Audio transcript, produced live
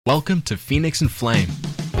Welcome to Phoenix and Flame,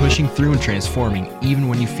 pushing through and transforming even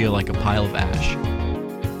when you feel like a pile of ash.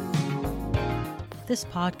 This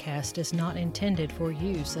podcast is not intended for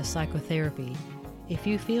use as psychotherapy. If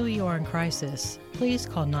you feel you are in crisis, please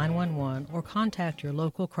call 911 or contact your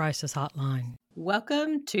local crisis hotline.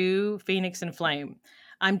 Welcome to Phoenix and Flame.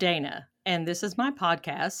 I'm Dana, and this is my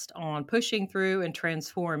podcast on pushing through and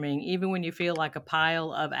transforming even when you feel like a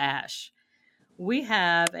pile of ash. We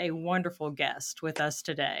have a wonderful guest with us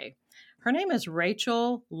today. Her name is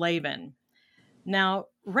Rachel Lavin. Now,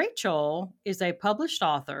 Rachel is a published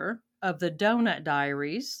author of the Doughnut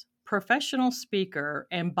Diaries, professional speaker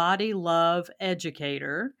and body love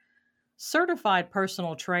educator, certified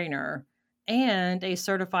personal trainer, and a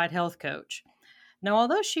certified health coach. Now,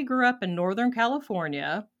 although she grew up in Northern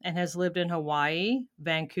California and has lived in Hawaii,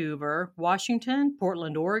 Vancouver, Washington,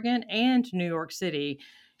 Portland, Oregon, and New York City,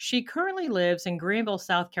 she currently lives in Greenville,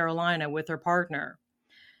 South Carolina with her partner.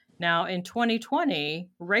 Now, in 2020,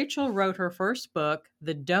 Rachel wrote her first book,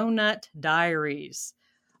 The Doughnut Diaries,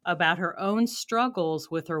 about her own struggles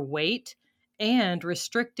with her weight and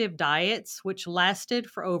restrictive diets, which lasted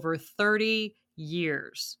for over 30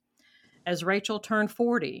 years. As Rachel turned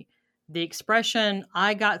 40, the expression,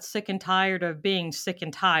 "I got sick and tired of being sick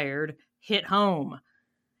and tired," hit home.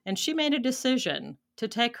 And she made a decision to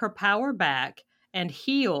take her power back and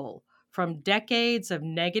heal from decades of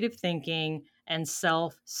negative thinking and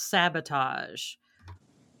self-sabotage.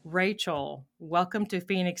 Rachel, welcome to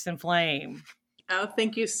Phoenix and Flame. Oh,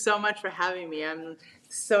 thank you so much for having me. I'm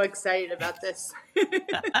so excited about this.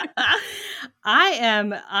 I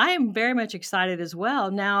am very much excited as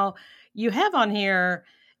well. Now, you have on here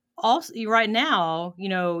also right now,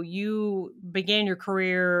 you began your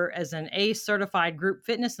career as an ACE certified group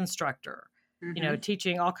fitness instructor.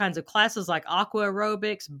 Teaching all kinds of classes like aqua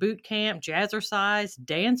aerobics, boot camp, jazzercise,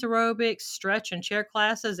 dance aerobics, stretch and chair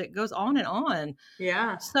classes. It goes on and on.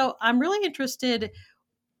 Yeah. So I'm really interested,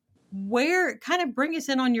 kind of bring us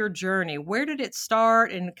in on your journey. Where did it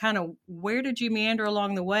start and kind of where did you meander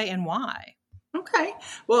along the way and why? Okay.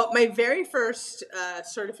 Well, my very first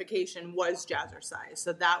certification was jazzercise.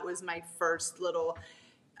 So that was my first little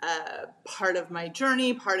part of my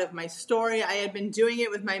journey, part of my story. I had been doing it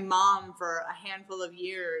with my mom for a handful of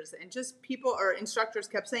years, and just people or instructors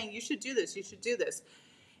kept saying, "You should do this, you should do this."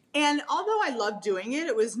 And although I loved doing it,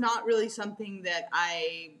 it was not really something that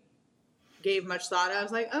I gave much thought. I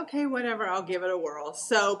was like, okay, whatever, I'll give it a whirl.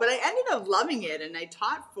 But I ended up loving it, and I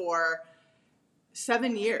taught for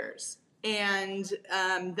 7 years. And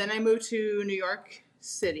then I moved to New York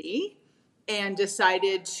City and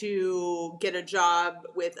decided to get a job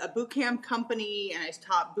with a boot camp company, and I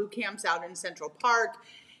taught boot camps out in Central Park.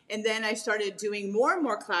 And then I started doing more and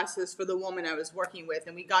more classes for the woman I was working with,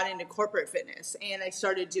 and we got into corporate fitness. And I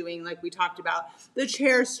started doing, like we talked about, the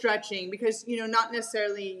chair stretching, because, not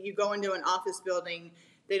necessarily you go into an office building,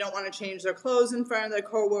 they don't want to change their clothes in front of their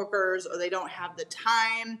coworkers, or they don't have the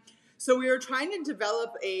time. So we were trying to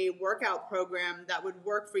develop a workout program that would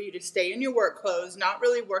work for you to stay in your work clothes, not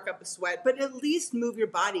really work up a sweat, but at least move your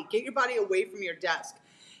body, get your body away from your desk.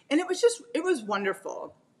 And it was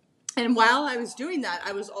wonderful. And while I was doing that,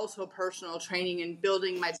 I was also personal training and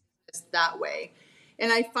building my business that way.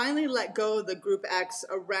 And I finally let go of the Group X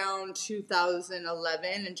around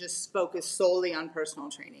 2011 and just focused solely on personal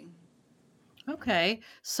training. Okay.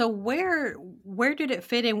 So where did it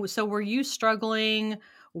fit in? So were you struggling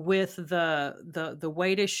with the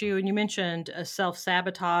weight issue? And you mentioned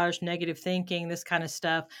self-sabotage, negative thinking, this kind of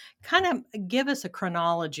stuff. Kind of give us a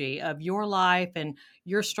chronology of your life and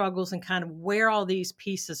your struggles and kind of where all these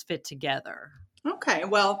pieces fit together. Okay.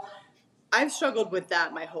 Well, I've struggled with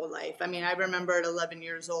that my whole life. I mean, I remember at 11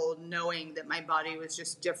 years old knowing that my body was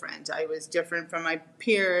just different. I was different from my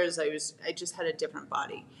peers. I just had a different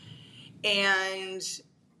body. And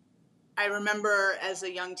I remember as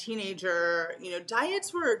a young teenager,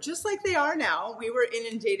 diets were just like they are now. We were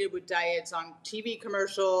inundated with diets on TV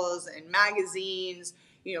commercials and magazines,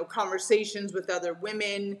 conversations with other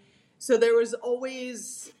women. So there was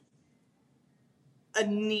always a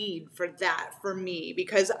need for that for me,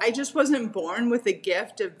 because I just wasn't born with the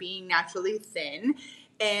gift of being naturally thin.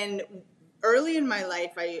 And early in my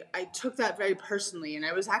life, I took that very personally, and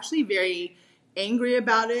I was actually very angry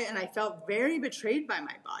about it, and I felt very betrayed by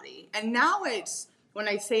my body. And now when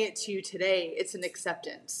I say it to you today, it's an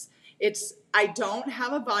acceptance. I don't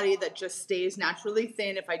have a body that just stays naturally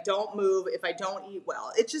thin if I don't move, if I don't eat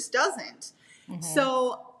well. It just doesn't. Mm-hmm.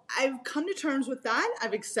 So I've come to terms with that.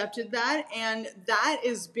 I've accepted that. And that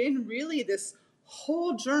has been really this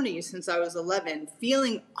whole journey since I was 11,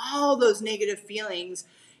 feeling all those negative feelings,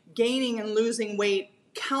 gaining and losing weight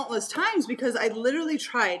countless times because I literally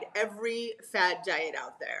tried every fad diet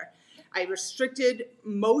out there. I restricted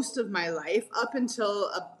most of my life up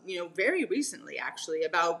until, very recently, actually,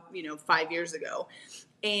 about, 5 years ago.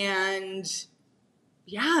 And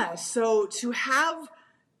yeah, so to have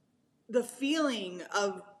the feeling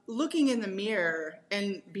of looking in the mirror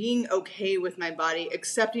and being okay with my body,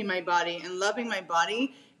 accepting my body and loving my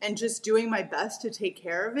body and just doing my best to take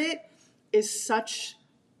care of it is such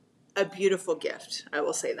a beautiful gift. I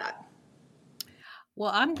will say that.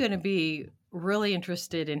 Well, I'm going to be really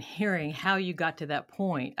interested in hearing how you got to that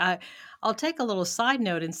point. I'll take a little side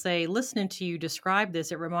note and say, listening to you describe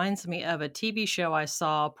this, it reminds me of a TV show I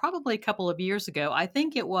saw probably a couple of years ago. I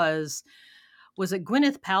think it was it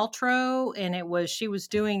Gwyneth Paltrow? And she was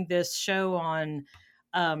doing this show on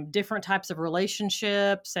different types of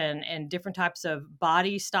relationships and different types of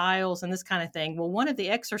body styles and this kind of thing. Well, one of the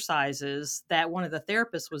exercises that one of the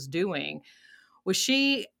therapists was doing was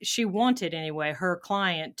she wanted anyway her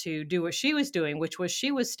client to do what she was doing, which was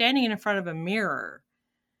she was standing in front of a mirror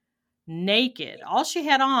naked. All she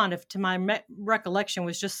had on, if to my recollection,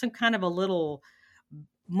 was just some kind of a little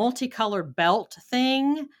multicolored belt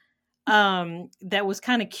thing that was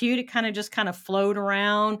kind of cute. It kind of flowed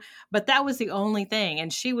around, but that was the only thing.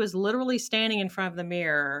 And she was literally standing in front of the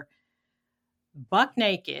mirror buck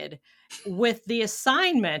naked, with the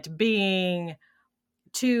assignment being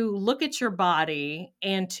to look at your body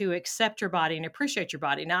and to accept your body and appreciate your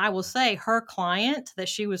body. Now, I will say her client that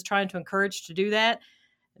she was trying to encourage to do that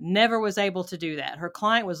never was able to do that. Her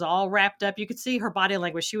client was all wrapped up. You could see her body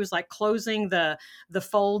language. She was like closing the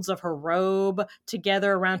folds of her robe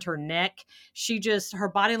together around her neck. Her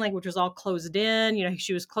body language was all closed in. You know,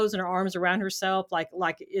 she was closing her arms around herself like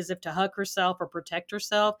as if to hug herself or protect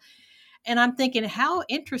herself. And I'm thinking, how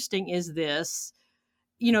interesting is this?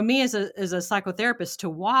 You know, me as a psychotherapist, to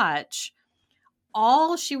watch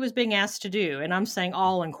all she was being asked to do, and I'm saying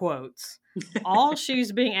all in quotes, all she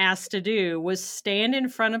was being asked to do was stand in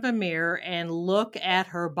front of a mirror and look at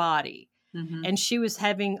her body. Mm-hmm. And she was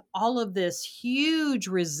having all of this huge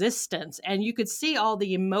resistance, and you could see all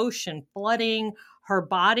the emotion flooding her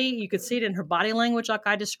body. You could see it in her body language, like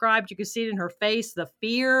I described. You could see it in her face, the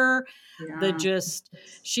fear,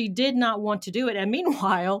 she did not want to do it. And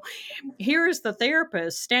meanwhile, here is the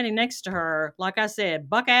therapist standing next to her, like I said,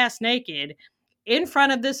 buck ass naked in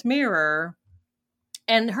front of this mirror.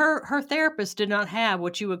 And her therapist did not have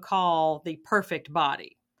what you would call the perfect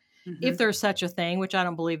body. Mm-hmm. If there's such a thing, which I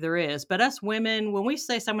don't believe there is. But us women, when we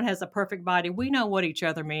say someone has a perfect body, we know what each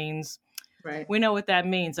other means. Right. We know what that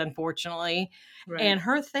means, unfortunately. Right. And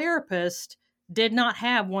her therapist did not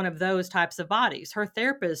have one of those types of bodies. Her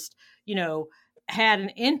therapist, had an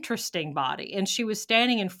interesting body, and she was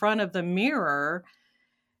standing in front of the mirror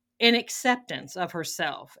in acceptance of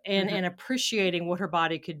herself and, mm-hmm. and appreciating what her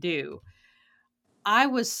body could do. I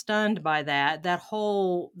was stunned by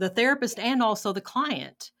the therapist and also the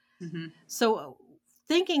client. Mm-hmm. So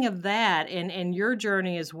thinking of that and your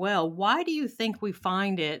journey as well, why do you think we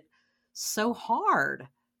find it so hard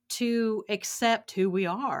to accept who we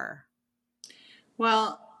are?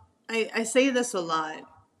 Well, I say this a lot,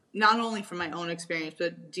 not only from my own experience,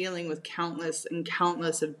 but dealing with countless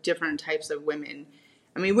of different types of women.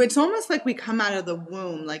 I mean, it's almost like we come out of the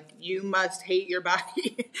womb, like you must hate your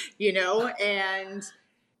body, and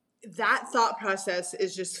that thought process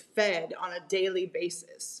is just fed on a daily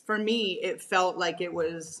basis. For me, it felt like it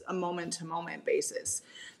was a moment-to-moment basis.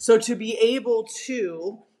 So to be able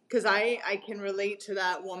to, because I can relate to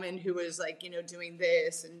that woman who was like, doing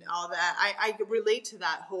this and all that. I relate to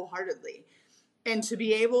that wholeheartedly. And to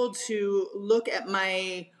be able to look at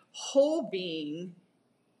my whole being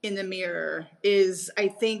in the mirror is, I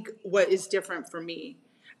think, what is different for me.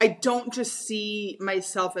 I don't just see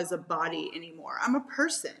myself as a body anymore. I'm a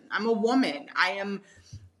person. I'm a woman. I am,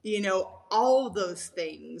 all of those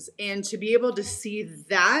things. And to be able to see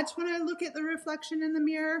that when I look at the reflection in the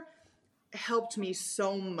mirror helped me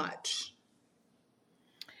so much.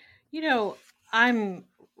 I'm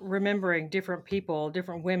remembering different people,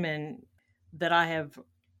 different women that I have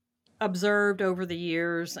observed over the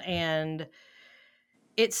years, and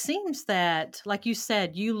it seems that, like you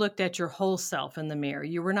said, you looked at your whole self in the mirror.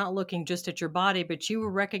 You were not looking just at your body, but you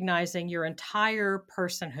were recognizing your entire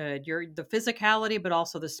personhood, the physicality, but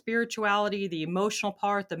also the spirituality, the emotional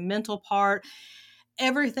part, the mental part,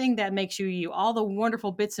 everything that makes you, all the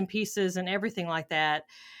wonderful bits and pieces and everything like that.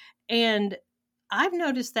 And I've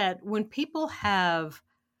noticed that when people have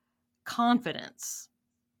confidence,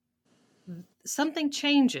 something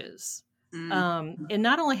changes. And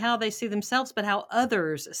not only how they see themselves, but how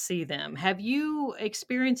others see them. Have you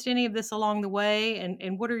experienced any of this along the way?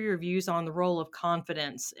 And what are your views on the role of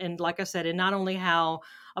confidence? And like I said, and not only how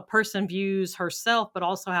a person views herself, but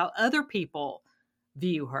also how other people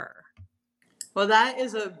view her. Well, that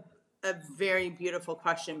is a very beautiful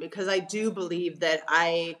question, because I do believe that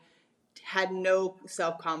I had no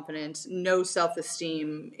self-confidence, no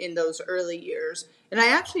self-esteem in those early years. And I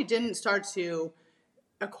actually didn't start to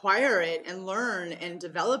acquire it and learn and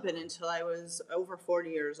develop it until I was over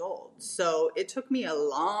 40 years old. So it took me a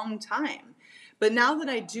long time. But now that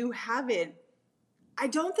I do have it, I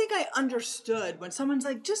don't think I understood when someone's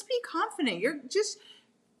like, just be confident.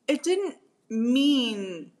 It didn't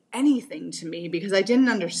mean anything to me because I didn't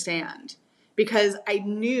understand. Because I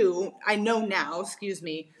know now,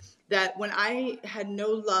 that when I had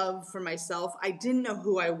no love for myself, I didn't know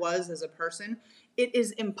who I was as a person. It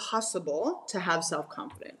is impossible to have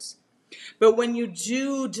self-confidence. But when you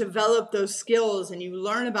do develop those skills and you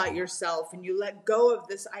learn about yourself and you let go of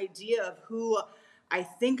this idea of who I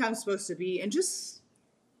think I'm supposed to be and just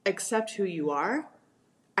accept who you are,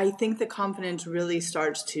 I think the confidence really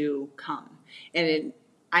starts to come. And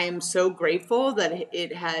I am so grateful that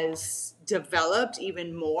it has developed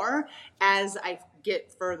even more as I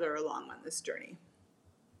get further along on this journey.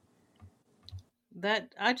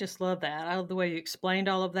 That I just love that. I love the way you explained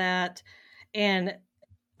all of that. And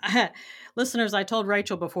listeners, I told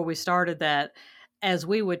Rachel before we started that as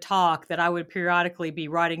we would talk, that I would periodically be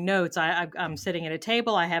writing notes. I'm sitting at a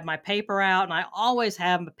table, I have my paper out, and I always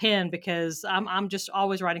have a pen because I'm just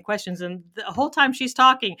always writing questions. And the whole time she's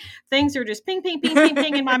talking, things are just ping, ping, ping, ping,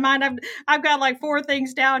 ping in my mind. I've got like 4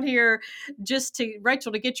 things down here just to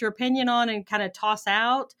Rachel to get your opinion on and kind of toss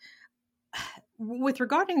out. With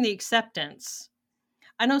regarding the acceptance,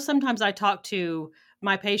 I know sometimes I talk to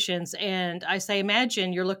my patients and I say,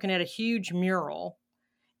 imagine you're looking at a huge mural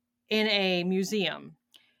in a museum.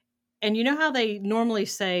 And you know how they normally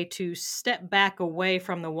say to step back away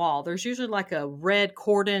from the wall? There's usually like a red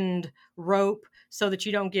cordoned rope so that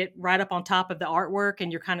you don't get right up on top of the artwork and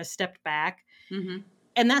you're kind of stepped back. Mm-hmm.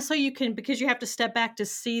 And that's so you can, because you have to step back to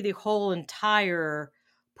see the whole entire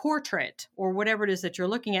portrait or whatever it is that you're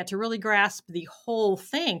looking at to really grasp the whole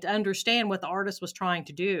thing, to understand what the artist was trying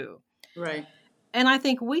to do. Right. And I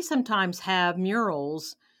think we sometimes have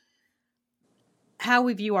murals, how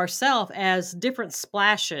we view ourselves, as different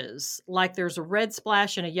splashes. Like there's a red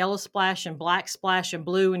splash and a yellow splash and black splash and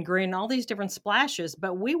blue and green, all these different splashes.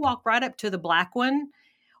 But we walk right up to the black one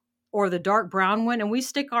or the dark brown one and we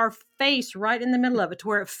stick our face right in the middle of it to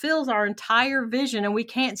where it fills our entire vision and we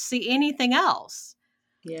can't see anything else.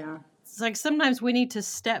 Yeah. It's like sometimes we need to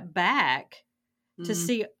step back to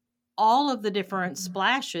see all of the different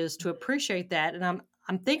splashes to appreciate that. And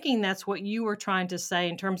I'm thinking that's what you were trying to say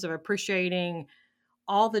in terms of appreciating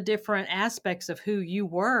all the different aspects of who you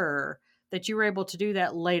were, that you were able to do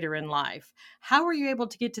that later in life. How were you able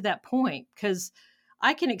to get to that point? Because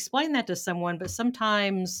I can explain that to someone, but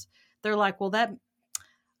sometimes they're like, well, that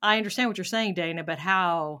I understand what you're saying, Dana, but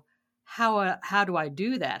how do I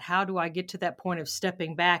do that? How do I get to that point of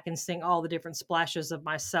stepping back and seeing all the different splashes of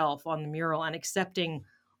myself on the mural and accepting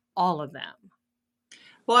all of them?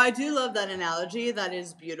 Well, I do love that analogy. That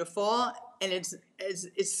is beautiful. And it's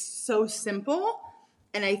so simple.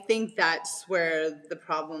 And I think that's where the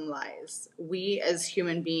problem lies. We as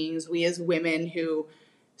human beings, we as women who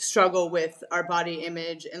struggle with our body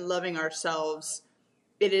image and loving ourselves,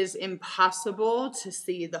 it is impossible to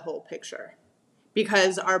see the whole picture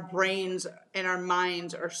because our brains and our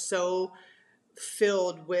minds are so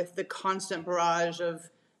filled with the constant barrage of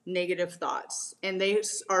negative thoughts. And they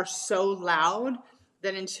are so loud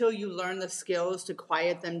that until you learn the skills to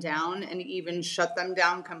quiet them down and even shut them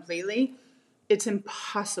down completely, it's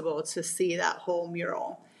impossible to see that whole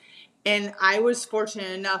mural. And I was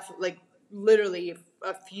fortunate enough, like literally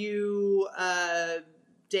a few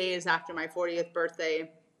days after my 40th birthday,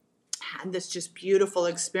 had this just beautiful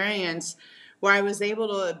experience where I was able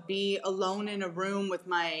to be alone in a room with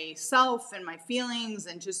myself and my feelings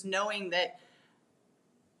and just knowing that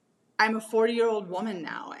I'm a 40-year-old woman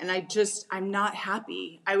now and I'm not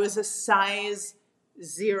happy. I was a size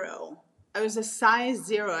 0. I was a size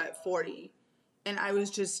 0 at 40 and I was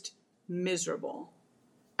just miserable.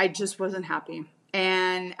 I just wasn't happy.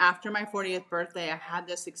 And after my 40th birthday, I had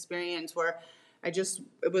this experience where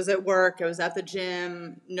it was at work, I was at the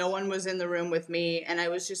gym, no one was in the room with me, and I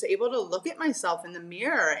was just able to look at myself in the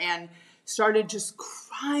mirror and started just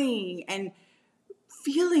crying and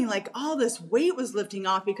feeling like all this weight was lifting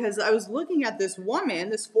off because I was looking at this woman,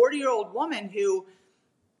 this 40-year-old woman who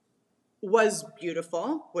was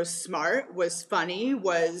beautiful, was smart, was funny,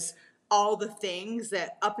 was all the things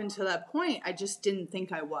that up until that point, I just didn't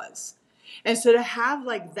think I was. And so to have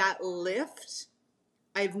like that lift,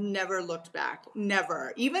 I've never looked back,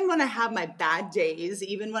 never. Even when I have my bad days,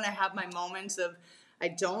 even when I have my moments of, I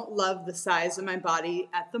don't love the size of my body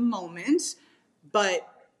at the moment, but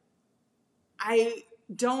I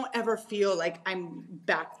don't ever feel like I'm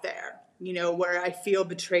back there, where I feel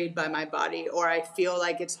betrayed by my body or I feel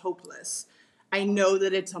like it's hopeless. I know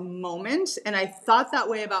that it's a moment, and I thought that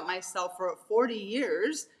way about myself for 40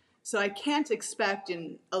 years, so I can't expect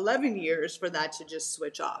in 11 years for that to just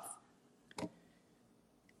switch off.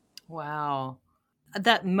 Wow.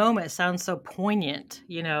 That moment sounds so poignant,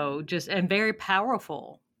 just and very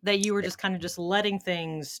powerful that you were just kind of just letting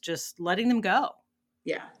them go.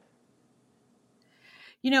 Yeah.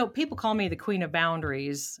 People call me the queen of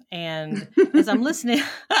boundaries, and as I'm listening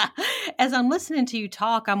to you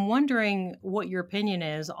talk, I'm wondering what your opinion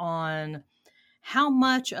is on how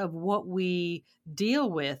much of what we deal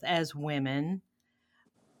with as women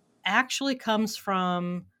actually comes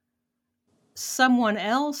from someone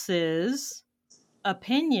else's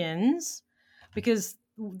opinions, because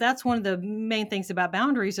that's one of the main things about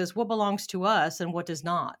boundaries is what belongs to us and what does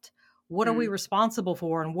not. What are we responsible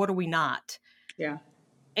for and what are we not? Yeah.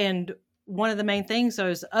 And one of the main things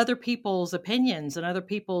is other people's opinions and other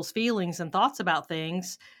people's feelings and thoughts about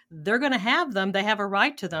things. They're going to have them. They have a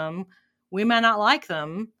right to them. We might not like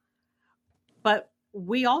them, but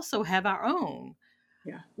we also have our own.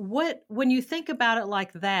 Yeah. When you think about it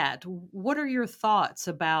like that, what are your thoughts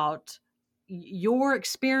about your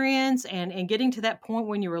experience and getting to that point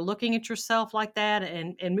when you were looking at yourself like that,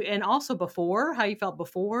 and also before, how you felt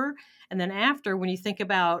before, and then after, when you think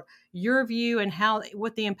about your view and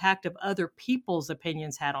what the impact of other people's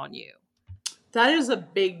opinions had on you? That is a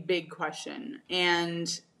big, big question,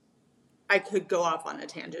 and I could go off on a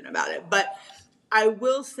tangent about it, but I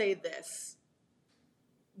will say this.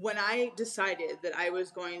 When I decided that I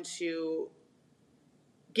was going to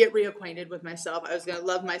get reacquainted with myself, I was going to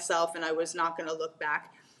love myself, and I was not going to look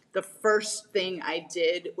back, the first thing I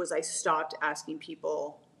did was I stopped asking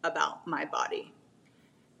people about my body.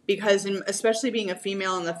 Because especially being a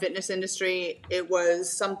female in the fitness industry, it was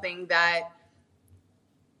something that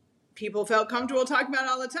people felt comfortable talking about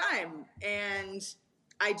all the time. And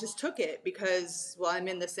I just took it because, well, I'm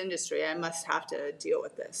in this industry. I must have to deal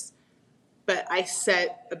with this. But I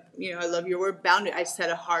set, I love your word, boundary. I set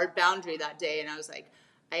a hard boundary that day, and I was like,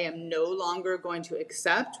 I am no longer going to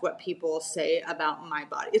accept what people say about my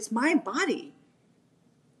body. It's my body.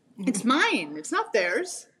 It's mine. It's not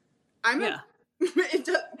theirs. Being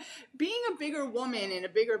a bigger woman in a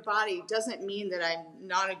bigger body doesn't mean that I'm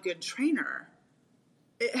not a good trainer.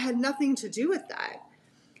 It had nothing to do with that.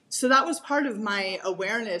 So that was part of my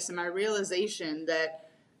awareness and my realization that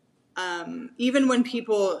even when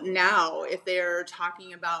people now, if they're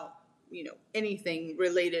talking about, anything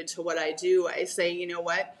related to what I do, I say, you know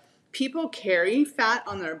what? People carry fat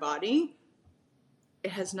on their body.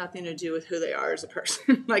 It has nothing to do with who they are as a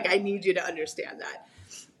person. Like, I need you to understand that.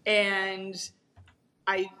 And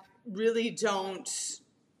I really don't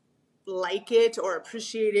like it or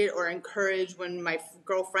appreciate it or encourage when my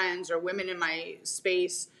girlfriends or women in my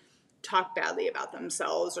space talk badly about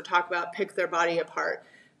themselves or pick their body apart.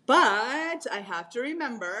 But I have to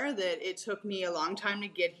remember that it took me a long time to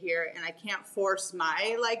get here, and I can't force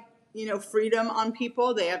my freedom on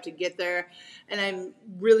people. They have to get there, and I'm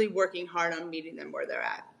really working hard on meeting them where they're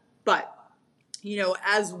at. But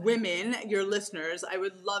as women, your listeners, I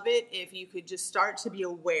would love it if you could just start to be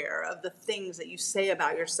aware of the things that you say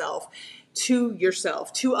about yourself, to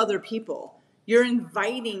other people. You're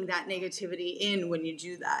inviting that negativity in when you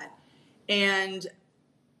do that. And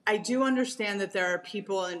I do understand that there are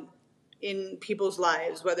people in people's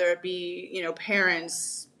lives, whether it be,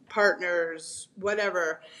 parents, partners,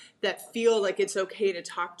 whatever, that feel like it's okay to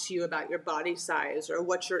talk to you about your body size or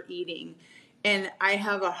what you're eating. And I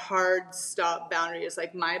have a hard stop boundary. It's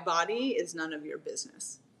like, my body is none of your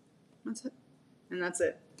business. That's it. And that's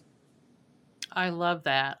it. I love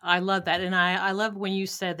that. And I love when you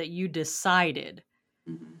said that you decided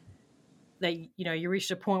that, you reached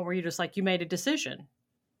a point where you just you made a decision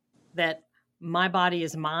that my body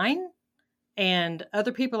is mine and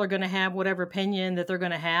other people are going to have whatever opinion that they're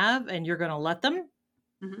going to have, and you're going to let them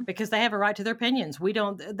because they have a right to their opinions. We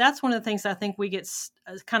don't. That's one of the things I think we get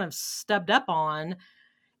kind of stubbed up on,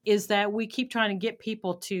 is that we keep trying to get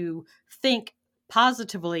people to think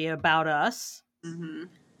positively about us. Who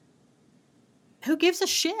gives a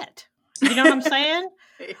shit? You know what I'm saying?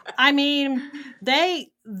 Yeah. I mean, they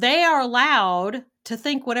are allowed to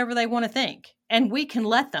think whatever they want to think, and we can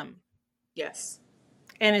let them. Yes.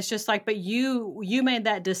 And it's just like, but you made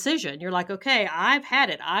that decision. You're like, okay, I've had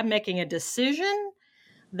it. I'm making a decision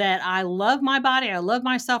that I love my body. I love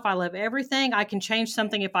myself. I love everything. I can change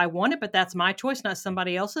something if I want it, but that's my choice, not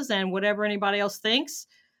somebody else's. And whatever anybody else thinks,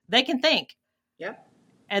 they can think. Yep.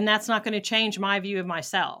 And that's not going to change my view of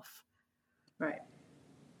myself. Right.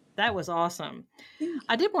 That was awesome.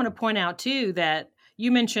 I did want to point out too that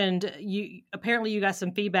you mentioned apparently you got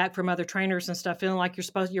some feedback from other trainers and stuff, feeling like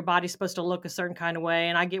your body's supposed to look a certain kind of way.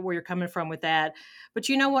 And I get where you're coming from with that. But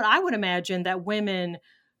you know what? I would imagine that women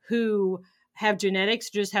who have genetics,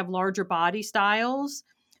 just have larger body styles,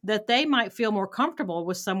 that they might feel more comfortable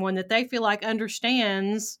with someone that they feel like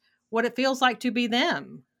understands what it feels like to be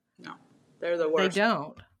them. No, they're the worst. They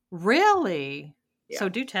don't. Really? Yeah. So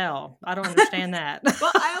do tell. I don't understand that.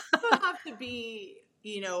 Well, I also have to be,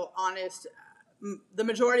 honest. The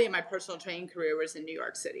majority of my personal training career was in New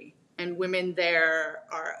York City, and women there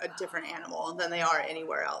are a different animal than they are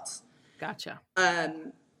anywhere else. Gotcha.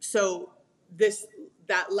 So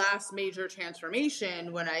that last major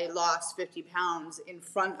transformation, when I lost 50 pounds in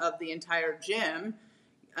front of the entire gym,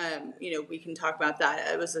 we can talk about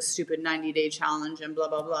that. It was a stupid 90-day challenge and blah,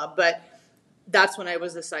 blah, blah. But that's when I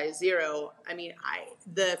was a size 0. I mean,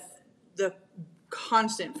 the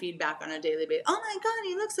constant feedback on a daily basis. Oh my God,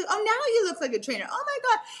 now he looks like a trainer. Oh my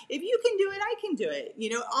God, if you can do it, I can do it.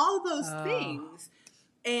 All those things.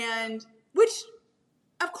 And which,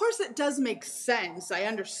 of course, it does make sense. I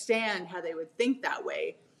understand how they would think that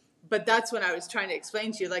way. But that's when I was trying to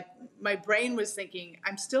explain to you, like, my brain was thinking,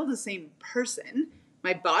 I'm still the same person.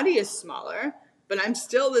 My body is smaller, but I'm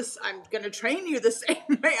going to train you the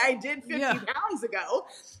same way I did 50 pounds ago.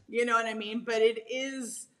 You know what I mean? But it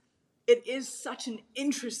is such an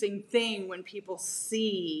interesting thing when people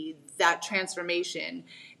see that transformation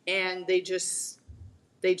and they just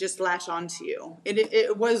latch onto you.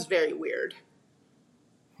 It was very weird.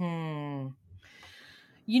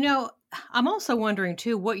 I'm also wondering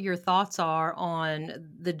too what your thoughts are on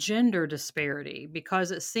the gender disparity,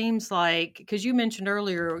 because it seems like, because you mentioned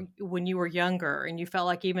earlier when you were younger and you felt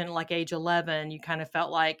like even like age 11, you kind of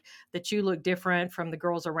felt like that you looked different from the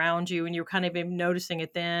girls around you, and you were kind of even noticing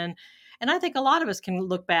it then. And I think a lot of us can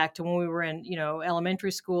look back to when we were in,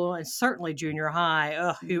 elementary school and certainly junior high.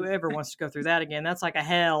 Ugh, whoever wants to go through that again? That's like a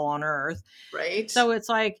hell on earth. Right. So it's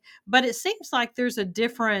like, but it seems like there's a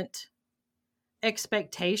different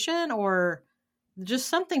expectation or just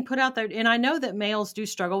something put out there. And I know that males do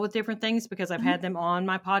struggle with different things because I've had them on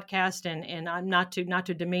my podcast, and I'm not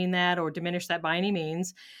to demean that or diminish that by any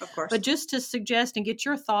means, of course, but just to suggest and get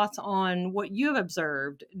your thoughts on what you have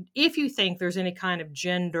observed, if you think there's any kind of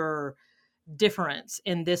gender difference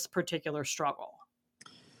in this particular struggle.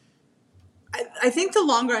 I think the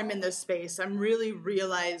longer I'm in this space, I'm really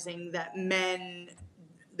realizing that men,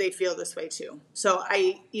 they feel this way too. So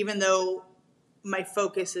even though my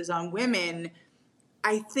focus is on women,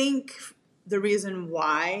 I think the reason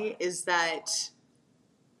why is that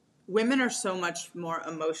women are so much more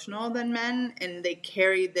emotional than men, and they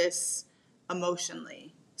carry this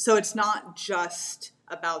emotionally. So it's not just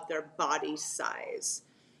about their body size.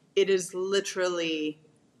 It is literally,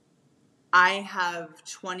 I have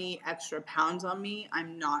 20 extra pounds on me.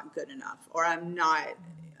 I'm not good enough, or I'm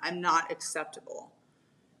not acceptable.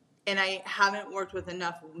 And I haven't worked with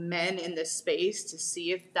enough men in this space to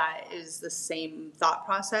see if that is the same thought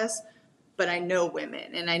process, but I know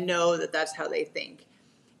women, and I know that that's how they think.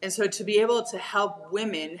 And so to be able to help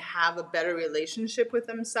women have a better relationship with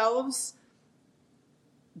themselves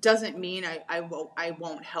doesn't mean I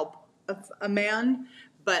won't help a man,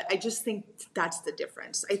 but I just think that's the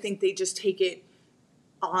difference. I think they just take it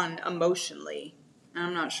on emotionally, and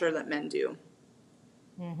I'm not sure that men do.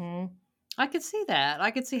 Mm-hmm. I could see that. I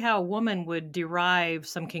could see how a woman would derive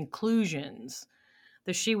some conclusions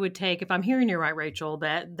that she would take, if I'm hearing you right, Rachel,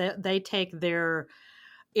 that they take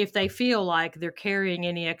if they feel like they're carrying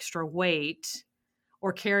any extra weight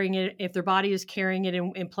or carrying it, if their body is carrying it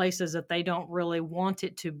in places that they don't really want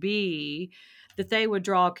it to be, that they would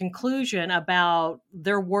draw a conclusion about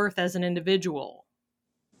their worth as an individual.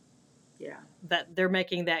 Yeah. That they're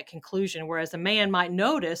making that conclusion, whereas a man might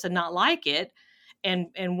notice and not like it,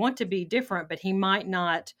 and want to be different, but he might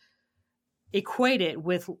not equate it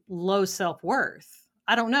with low self-worth.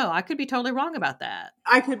 I don't know. I could be totally wrong about that.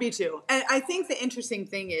 I could be too. And I think the interesting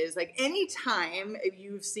thing is, like, anytime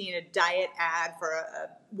you've seen a diet ad for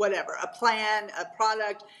a plan, a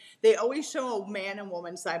product, they always show a man and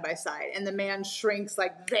woman side by side, and the man shrinks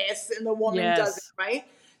like this and the woman doesn't, right?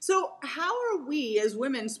 So how are we as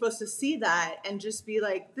women supposed to see that and just be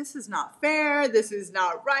like, this is not fair, this is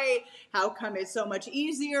not right, how come it's so much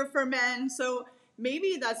easier for men? So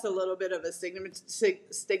maybe that's a little bit of a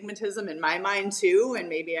stigmatism in my mind too, and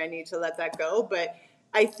maybe I need to let that go. But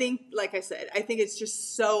I think, like I said, I think it's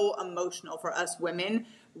just so emotional for us women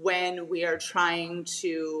when we are trying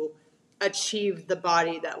to achieve the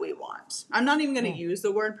body that we want. I'm not even going to use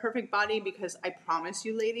the word perfect body because I promise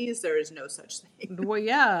you, ladies, there is no such thing. Well,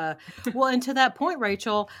 yeah. Well, and to that point,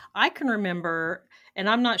 Rachel, I can remember, and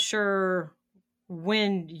I'm not sure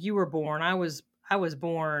when you were born. I was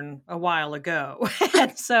born a while ago.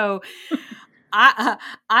 And so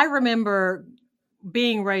I remember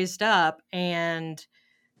being raised up, and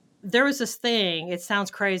there was this thing. It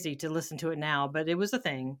sounds crazy to listen to it now, but it was a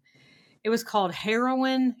thing. It was called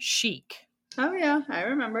heroin chic. Oh yeah, I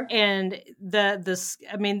remember. And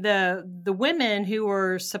the women who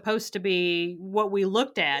were supposed to be what we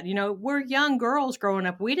looked at, we're young girls growing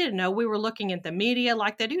up. We didn't know. We were looking at the media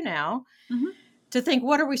like they do now to think,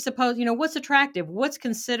 what are we supposed, what's attractive? What's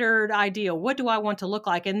considered ideal? What do I want to look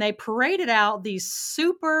like? And they paraded out these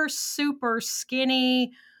super, super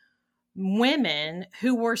skinny women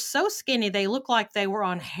who were so skinny, they looked like they were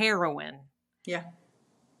on heroin. Yeah.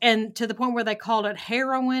 And to the point where they called it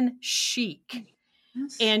heroin chic.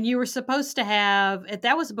 Yes. And you were supposed to have,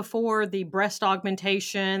 that was before the breast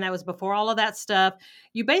augmentation. That was before all of that stuff.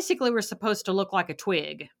 You basically were supposed to look like a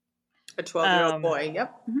twig. A 12-year-old boy.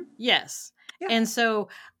 Yep. Mm-hmm. Yes. Yeah. And so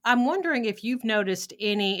I'm wondering if you've noticed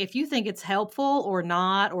if you think it's helpful or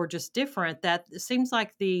not, or just different, that it seems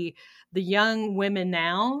like the young women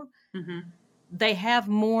now, they have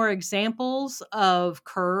more examples of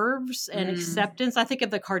curves and acceptance. I think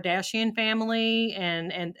of the Kardashian family,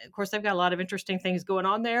 and of course they've got a lot of interesting things going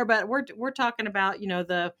on there, but we're talking about,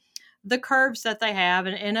 the curves that they have,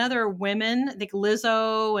 and other women, I think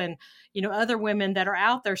Lizzo and, other women that are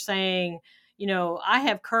out there saying, I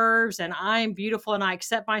have curves and I'm beautiful and I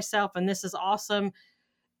accept myself and this is awesome.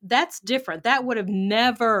 That's different. That would have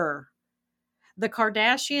never, the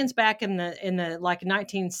Kardashians back in the like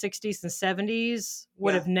 1960s and 70s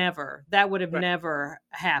would have never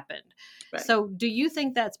happened. Right. So do you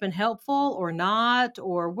think that's been helpful or not?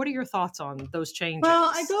 Or what are your thoughts on those changes?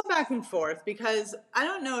 Well, I go back and forth because I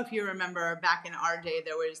don't know if you remember back in our day,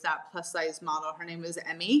 there was that plus size model. Her name was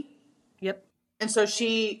Emmy. Yep. And so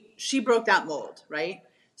she broke that mold, right?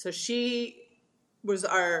 So she was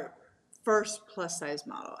our first plus size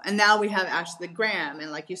model. And now we have Ashley Graham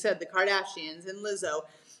and, like you said, the Kardashians and Lizzo.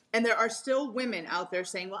 And there are still women out there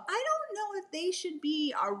saying, well, I don't know if they should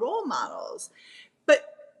be our role models. But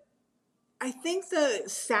I think the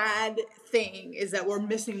sad thing is that we're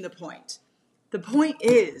missing the point. The point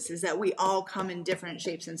is that we all come in different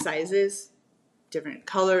shapes and sizes, different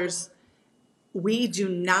colors. We do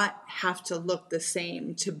not have to look the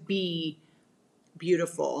same to be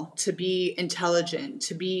beautiful, to be intelligent,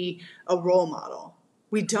 to be a role model.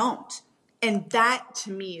 We don't. And that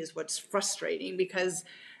to me is what's frustrating, because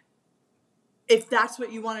if that's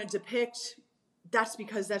what you want to depict, that's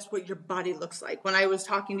because that's what your body looks like. When I was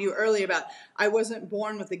talking to you earlier about, I wasn't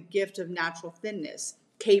born with a gift of natural thinness.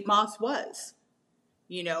 Kate Moss was,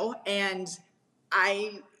 and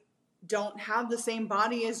I don't have the same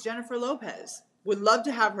body as Jennifer Lopez. Would love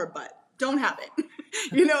to have her butt. Don't have it.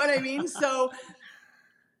 You know what I mean? So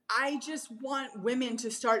I just want women to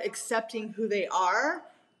start accepting who they are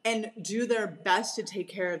and do their best to take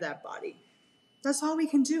care of that body. That's all we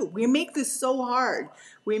can do. We make this so hard.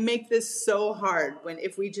 When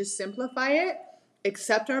if we just simplify it,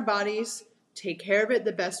 accept our bodies, take care of it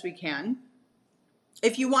the best we can.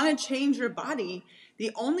 If you want to change your body, the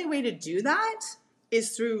only way to do that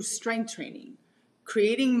is through strength training.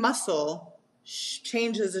 Creating muscle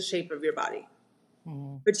changes the shape of your body.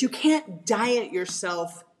 But you can't diet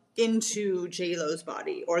yourself into J-Lo's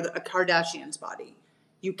body or a Kardashian's body.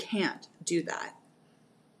 You can't do that.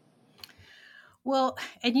 Well,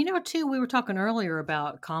 and too, we were talking earlier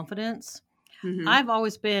about confidence. I've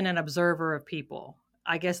always been an observer of people.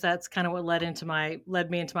 I guess that's kind of what led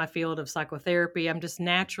me into my field of psychotherapy. I'm just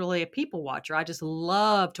naturally a people watcher. I just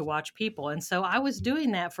love to watch people. And so I was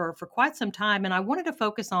doing that for quite some time, and I wanted to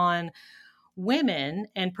focus on women,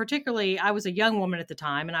 and particularly I was a young woman at the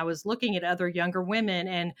time, and I was looking at other younger women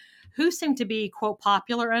and who seemed to be, quote,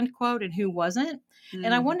 popular, unquote, and who wasn't.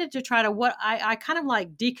 And I wanted to try to I kind of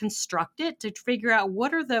like deconstruct it to figure out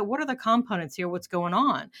what are the components here, what's going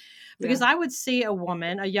on. Because I would see a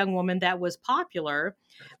young woman that was popular,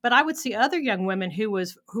 but I would see other young women who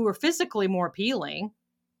were physically more appealing,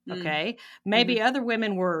 Okay. Maybe other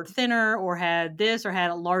women were thinner or had this or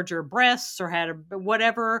had larger breasts or had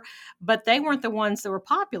whatever, but they weren't the ones that were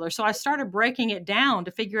popular. So I started breaking it down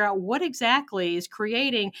to figure out what exactly is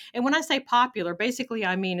creating. And when I say popular, basically,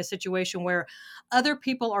 I mean a situation where other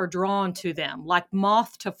people are drawn to them like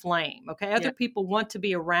moth to flame. Okay. Other people want to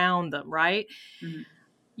be around them. Right. Mm-hmm.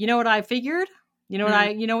 You know what I figured? You know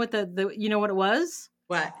what you know what you know what it was?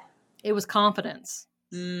 What? It was confidence.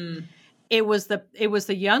 Mm. It was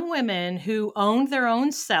the young women who owned their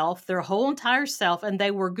own self, their whole entire self, and they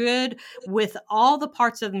were good with all the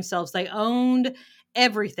parts of themselves. They owned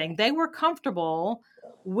everything. They were comfortable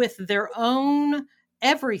with their own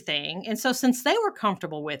everything. And so since they were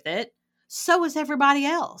comfortable with it, so was everybody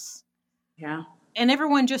else. Yeah. And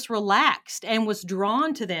everyone just relaxed and was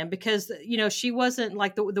drawn to them because, she wasn't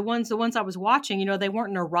like the ones I was watching, they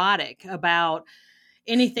weren't neurotic about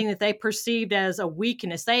anything that they perceived as a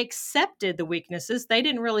weakness. They accepted the weaknesses. They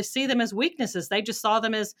didn't really see them as weaknesses. They just saw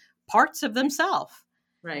them as parts of themselves.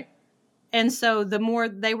 Right. And so the more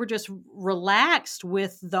they were just relaxed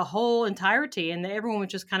with the whole entirety, and everyone was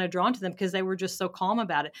just kind of drawn to them because they were just so calm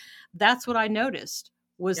about it. That's what I noticed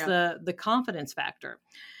was the confidence factor.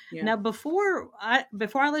 Yeah. Now, before I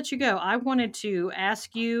let you go, I wanted to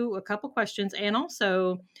ask you a couple questions and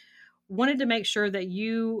also wanted to make sure that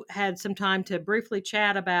you had some time to briefly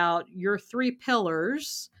chat about your 3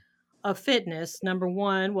 pillars of fitness. Number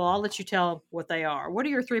one, well, I'll let you tell what they are. What are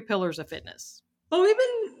your 3 pillars of fitness? Well, we've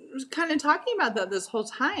been kind of talking about that this whole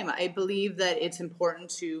time. I believe that it's important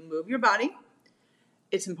to move your body.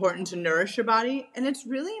 It's important to nourish your body. And it's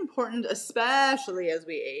really important, especially as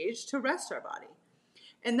we age, to rest our body.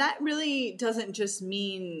 And that really doesn't just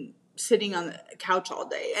mean sitting on the couch all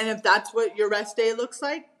day. And if that's what your rest day looks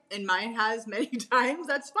like, and mine has many times,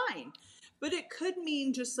 that's fine. But it could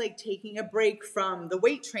mean just like taking a break from the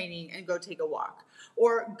weight training and go take a walk,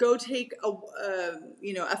 or go take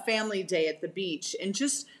a family day at the beach and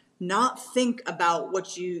just not think about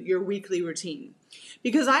what your weekly routine.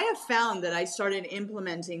 Because I have found that I started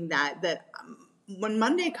implementing that when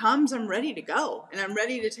Monday comes, I'm ready to go and I'm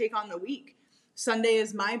ready to take on the week. Sunday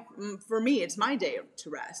is for me, it's my day to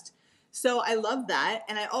rest. So I love that.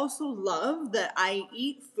 And I also love that I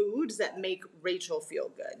eat foods that make Rachel feel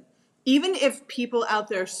good. Even if people out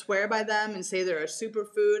there swear by them and say they're a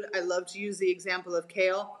superfood, I love to use the example of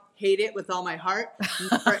kale. Hate it with all my heart.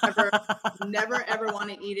 Never ever want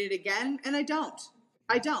to eat it again. And I don't.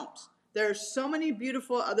 There are so many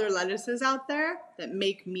beautiful other lettuces out there that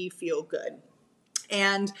make me feel good.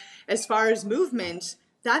 And as far as movement,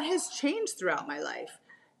 that has changed throughout my life.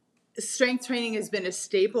 Strength training has been a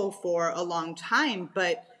staple for a long time,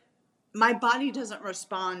 but my body doesn't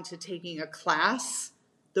respond to taking a class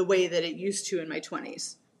the way that it used to in my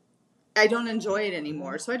 20s. I don't enjoy it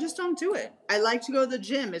anymore, so I just don't do it. I like to go to the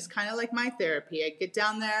gym. It's kind of like my therapy. I get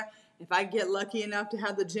down there. If I get lucky enough to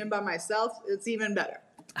have the gym by myself, it's even better.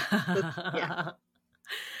 Yeah.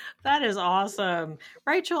 That is awesome.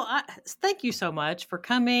 Rachel, thank you so much for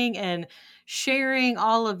coming and sharing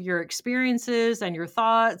all of your experiences and your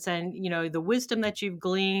thoughts and, the wisdom that you've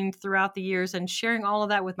gleaned throughout the years and sharing all of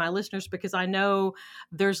that with my listeners, because I know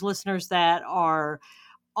there's listeners that are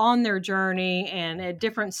on their journey and at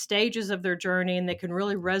different stages of their journey, and they can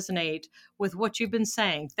really resonate with what you've been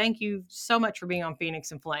saying. Thank you so much for being on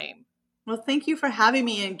Phoenix and Flame. Well, thank you for having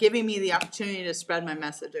me and giving me the opportunity to spread my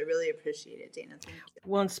message. I really appreciate it, Dana. Thank you.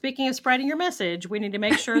 Well, and speaking of spreading your message, we need to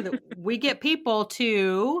make sure that we get people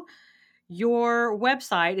to your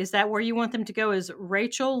website. Is that where you want them to go? Is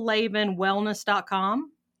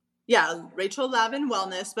RachelLavinWellness.com? Yeah, Rachel Lavin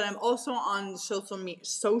Wellness, but I'm also on social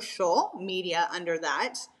media under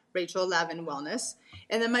that, Rachel Lavin Wellness.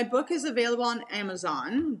 And then my book is available on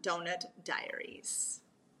Amazon, Doughnut Diaries.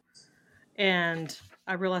 And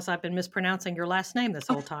I realize I've been mispronouncing your last name this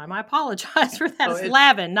whole time. I apologize for that. It's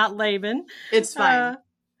Lavin, not Lavin. It's fine.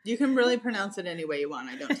 You can really pronounce it any way you want.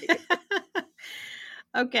 I don't take it.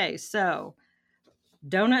 Okay, so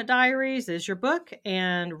Doughnut Diaries is your book,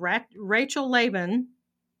 and Rachel Lavin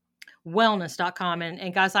Wellness.com.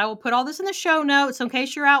 And guys, I will put all this in the show notes in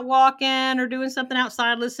case you're out walking or doing something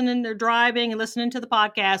outside, listening or driving and listening to the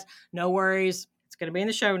podcast. No worries. It's going to be in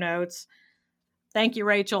the show notes. Thank you,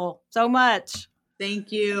 Rachel, so much.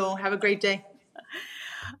 Thank you. Have a great day.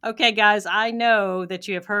 Okay, guys, I know that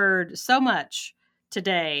you have heard so much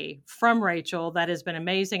today from Rachel that has been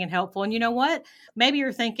amazing and helpful. And you know what? Maybe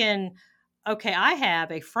you're thinking, okay, I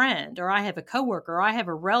have a friend or I have a coworker or I have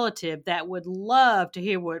a relative that would love to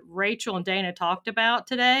hear what Rachel and Dana talked about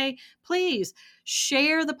today. Please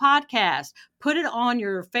share the podcast, put it on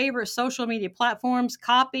your favorite social media platforms,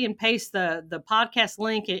 copy and paste the podcast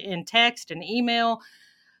link in text and email.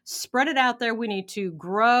 Spread it out there. We need to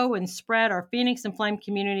grow and spread our Phoenix and Flame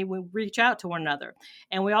community. We reach out to one another.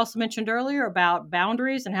 And we also mentioned earlier about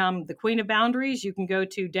boundaries and how I'm the queen of boundaries. You can go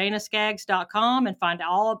to danaskaggs.com and find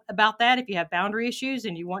all about that. If you have boundary issues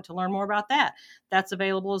and you want to learn more about that, that's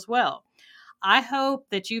available as well. I hope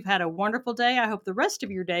that you've had a wonderful day. I hope the rest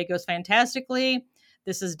of your day goes fantastically.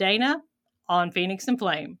 This is Dana on Phoenix and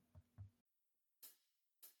Flame.